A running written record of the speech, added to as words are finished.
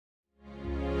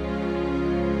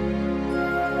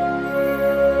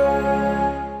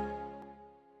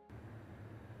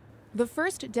The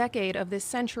first decade of this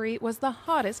century was the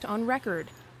hottest on record.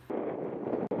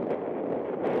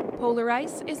 Polar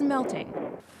ice is melting.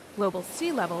 Global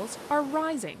sea levels are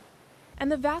rising.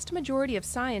 And the vast majority of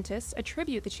scientists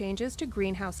attribute the changes to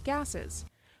greenhouse gases,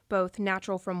 both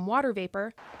natural from water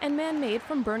vapor and man-made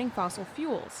from burning fossil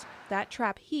fuels that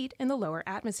trap heat in the lower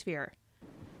atmosphere.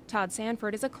 Todd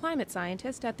Sanford is a climate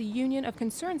scientist at the Union of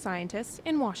Concerned Scientists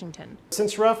in Washington.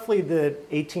 Since roughly the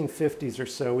 1850s or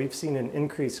so, we've seen an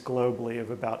increase globally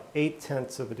of about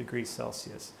 0.8 of a degree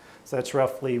Celsius. So that's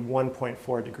roughly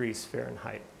 1.4 degrees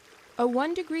Fahrenheit. A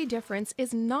 1 degree difference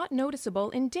is not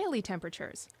noticeable in daily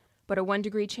temperatures, but a 1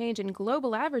 degree change in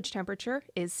global average temperature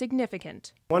is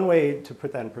significant. One way to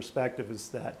put that in perspective is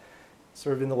that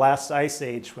sort of in the last ice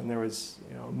age, when there was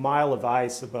a mile of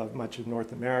ice above much of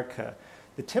North America,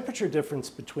 the temperature difference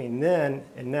between then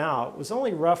and now was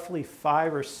only roughly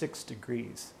 5 or 6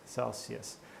 degrees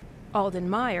Celsius. Alden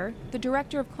Meyer, the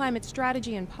Director of Climate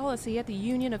Strategy and Policy at the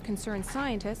Union of Concerned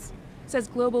Scientists, says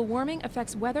global warming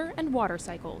affects weather and water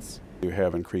cycles. You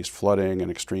have increased flooding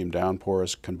and extreme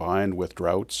downpours combined with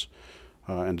droughts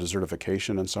and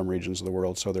desertification in some regions of the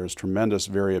world. So there's tremendous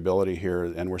variability here,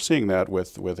 and we're seeing that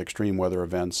with extreme weather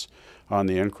events on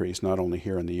the increase, not only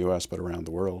here in the U.S. but around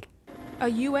the world. A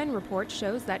UN report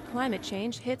shows that climate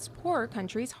change hits poorer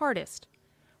countries hardest.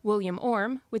 William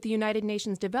Orme, with the United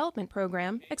Nations Development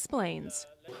Program, explains.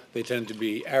 They tend to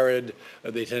be arid,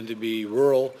 they tend to be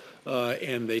rural,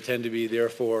 and they tend to be,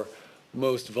 therefore,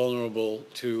 most vulnerable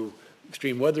to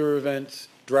extreme weather events,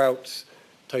 droughts,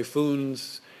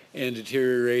 typhoons, and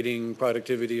deteriorating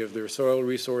productivity of their soil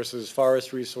resources,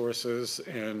 forest resources,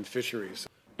 and fisheries.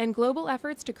 And global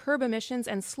efforts to curb emissions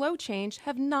and slow change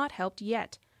have not helped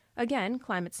yet. Again,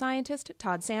 climate scientist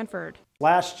Todd Sanford.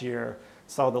 Last year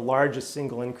saw the largest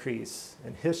single increase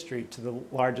in history to the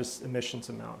largest emissions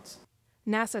amounts.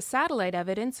 NASA satellite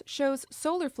evidence shows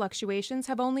solar fluctuations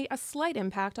have only a slight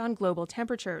impact on global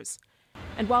temperatures.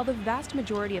 And while the vast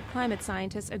majority of climate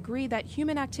scientists agree that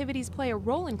human activities play a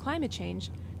role in climate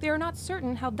change, they are not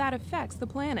certain how that affects the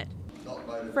planet.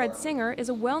 Fred Singer is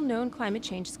a well-known climate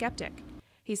change skeptic.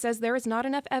 He says there is not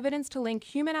enough evidence to link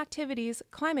human activities,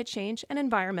 climate change, and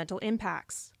environmental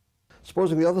impacts.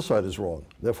 Supposing the other side is wrong.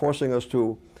 They're forcing us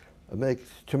to make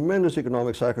tremendous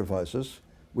economic sacrifices,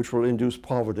 which will induce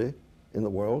poverty in the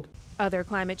world. Other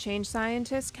climate change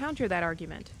scientists counter that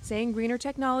argument, saying greener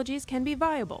technologies can be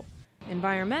viable,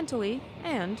 environmentally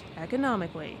and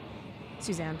economically.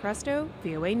 Suzanne, Presto,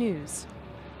 VOA News.